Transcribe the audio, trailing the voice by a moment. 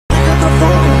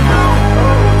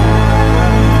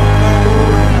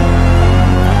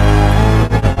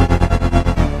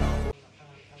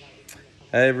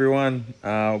Hey everyone,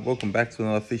 welcome back to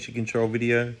another fishing control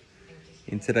video.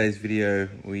 In today's video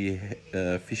we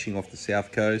fishing off the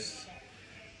south coast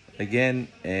again,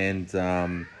 and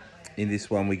in this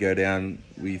one we go down,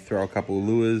 we throw a couple of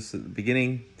lures at the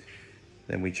beginning,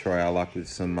 then we try our luck with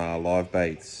some live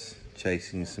baits,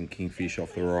 chasing some kingfish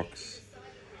off the rocks.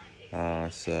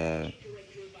 So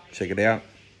check it out,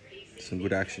 some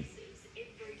good action.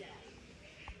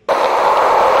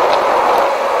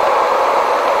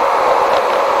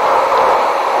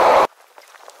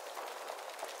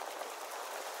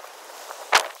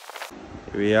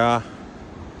 Here we are,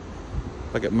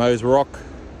 look at Mo's Rock.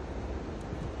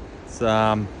 It's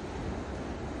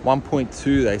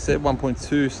 1.2, they said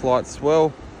 1.2, slight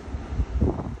swell.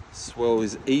 Swell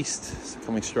is east, so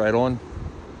coming straight on.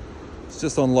 It's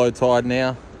just on low tide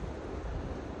now.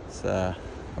 So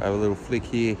we have a little flick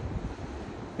here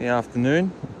in the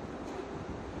afternoon.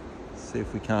 See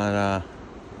if we can't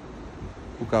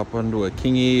hook up onto a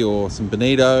kingy or some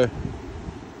bonito.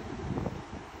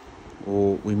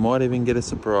 Or we might even get a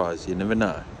surprise, you never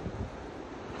know.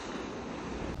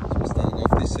 So we're starting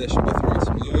off this session by throwing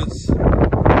some lures.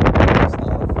 Start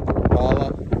off with the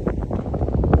Rapala.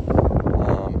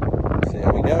 See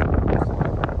how we go.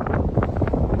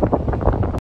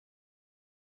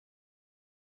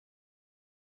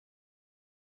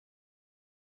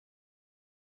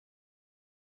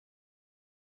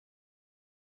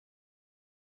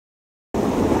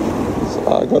 So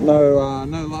I got no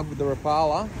love with the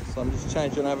Rapala, so I'm just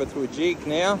changing over to a jig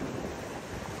now.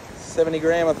 70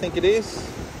 gram, I think it is.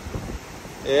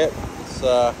 Yeah,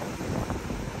 so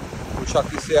we'll chuck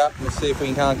this out and we'll see if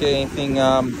we can't get anything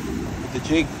with the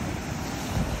jig.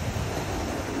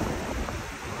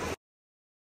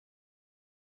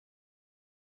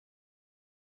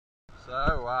 So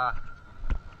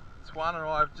Twan and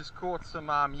I have just caught some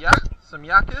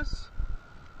yakkas.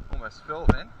 Almost fell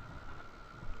then.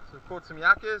 So we've caught some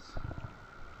yakkas.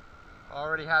 I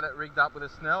already had it rigged up with a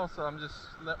snell, so I'm just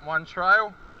letting one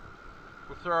trail.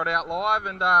 We'll throw it out live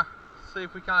and see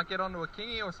if we can't get onto a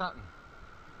kingy or something.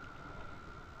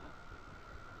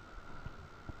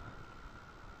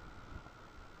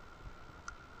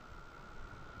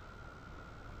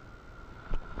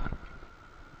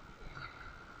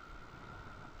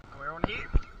 We're on here.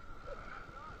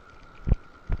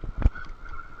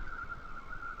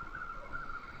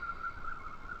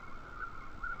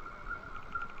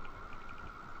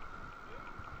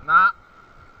 Nah.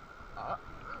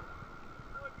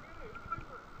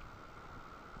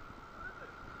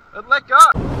 It let go.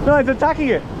 No, it's attacking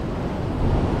it.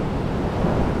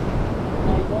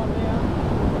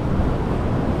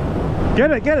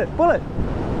 Get it, pull it.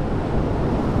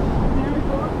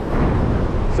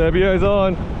 Sebio's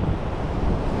on.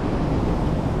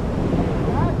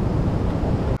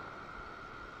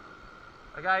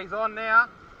 Okay, he's on now.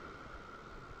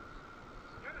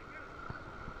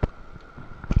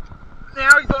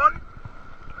 Now he's on.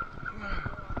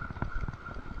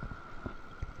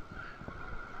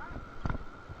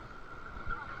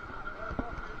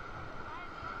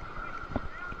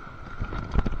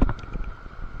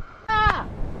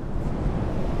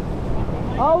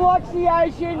 I'll watch the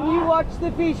ocean, you watch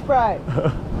the fish, bro.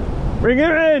 Bring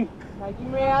him in. Take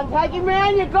him round,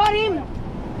 you got him!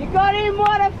 You got him,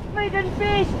 what a freaking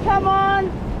fish, come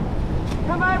on!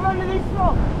 Come over onto this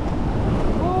rock.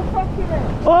 Oh, fuck you there.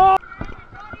 Oh!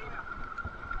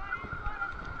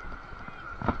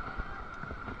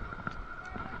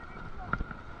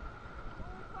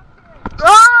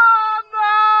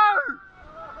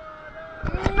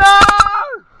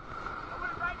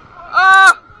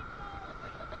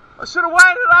 I should have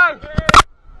waited, eh?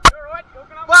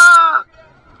 Fuck!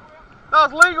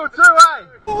 That was legal too, eh?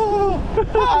 Oh,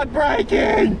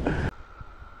 heartbreaking!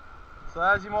 So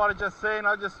as you might have just seen,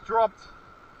 I just dropped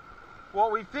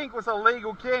what we think was a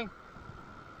legal king.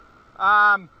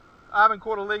 I haven't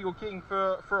caught a legal king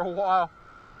for a while,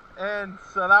 and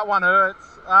so that one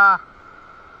hurts.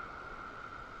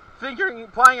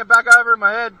 Playing it back over in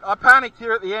my head, I panicked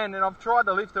here at the end, and I've tried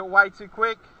to lift it way too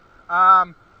quick.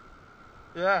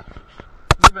 Yeah,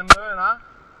 live and learn, huh?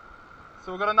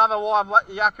 So we've got another live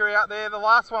yakka out there. The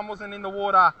last one wasn't in the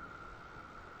water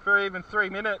for even 3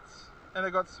 minutes and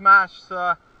it got smashed,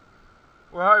 so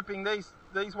we're hoping these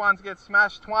ones get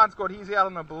smashed. Twan's got his out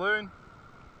on the balloon.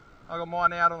 I got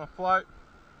mine out on the float.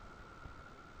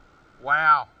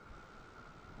 Wow,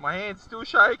 my hand's still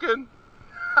shaking.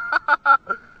 Oh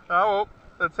well,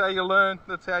 that's how you learn,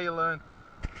 that's how you learn.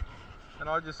 And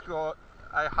I just got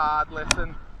a hard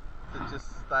lesson to just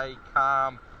stay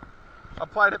calm. I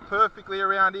played it perfectly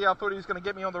around here. I thought he was going to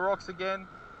get me on the rocks again.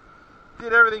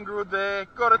 Did everything good there.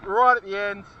 Got it right at the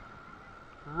end.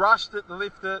 rushed it to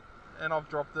lift it, and I've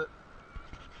dropped it.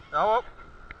 Oh well,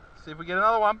 see if we get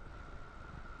another one.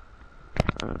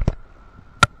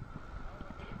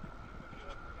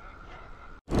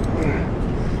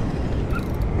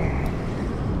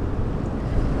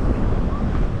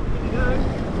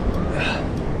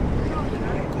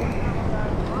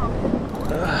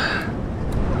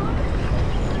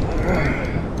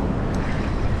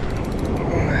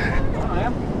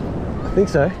 I think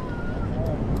so.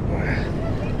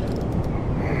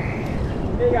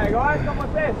 There you go, guys. Got my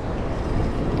fish.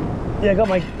 Yeah, I got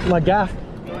my gaff.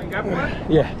 You want to go for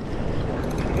it? Yeah.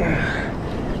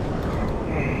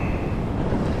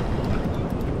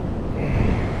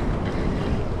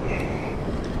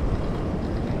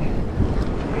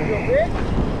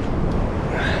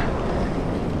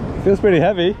 Feels pretty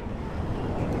heavy.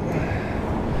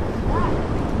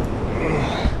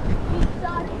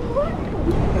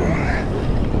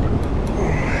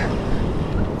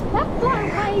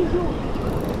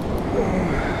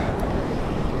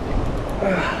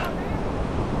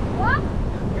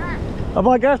 Have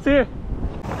I gaffed here?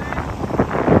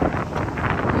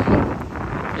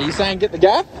 Are you saying get the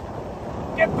gaff?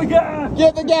 Get the gaff!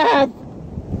 Get the gaff!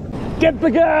 Get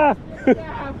the gaff!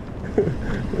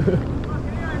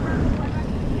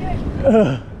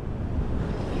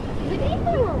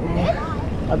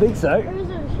 I think so. Or is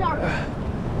it a shark?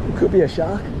 It could be a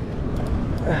shark.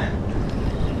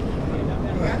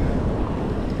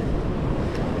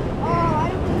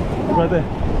 Right there.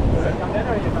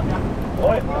 Oh,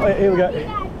 here we go.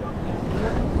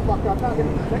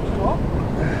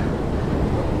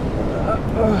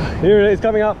 Here it is,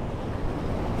 coming up.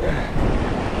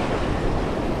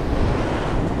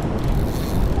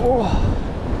 Oh.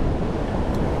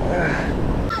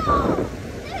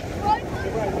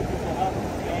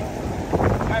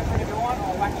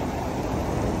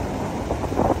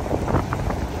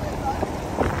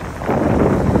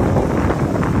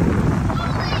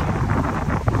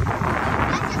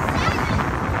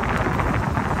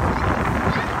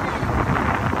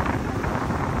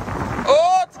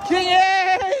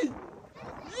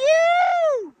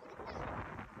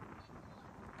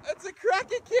 It's a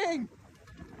cracker king!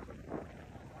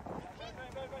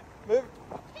 Move.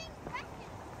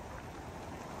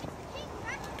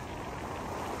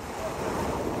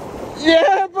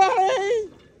 Yeah, buddy!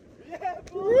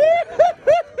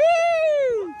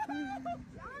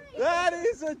 Yeah, that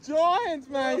is a giant,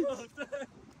 mate!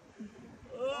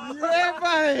 Yeah,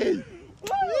 buddy!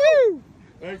 Woo!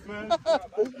 Thanks, man.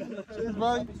 Cheers,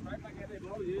 buddy.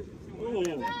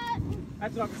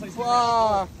 That's what I can say.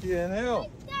 Fucking hell.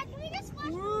 Dad, can we get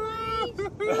splash please?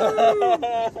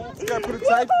 Let's go put a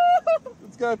tape.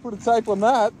 Let's go put a tape on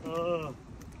that.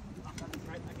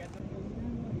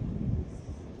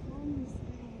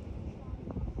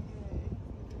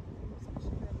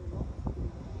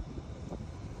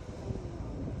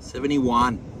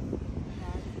 $71.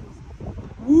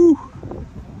 Woo!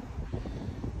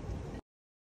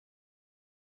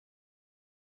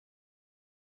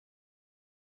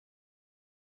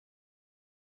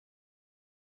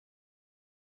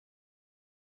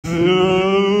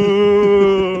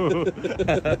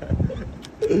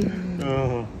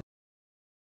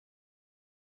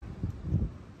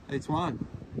 It's one.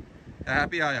 How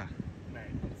happy are you? Mate,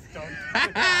 I'm stoked.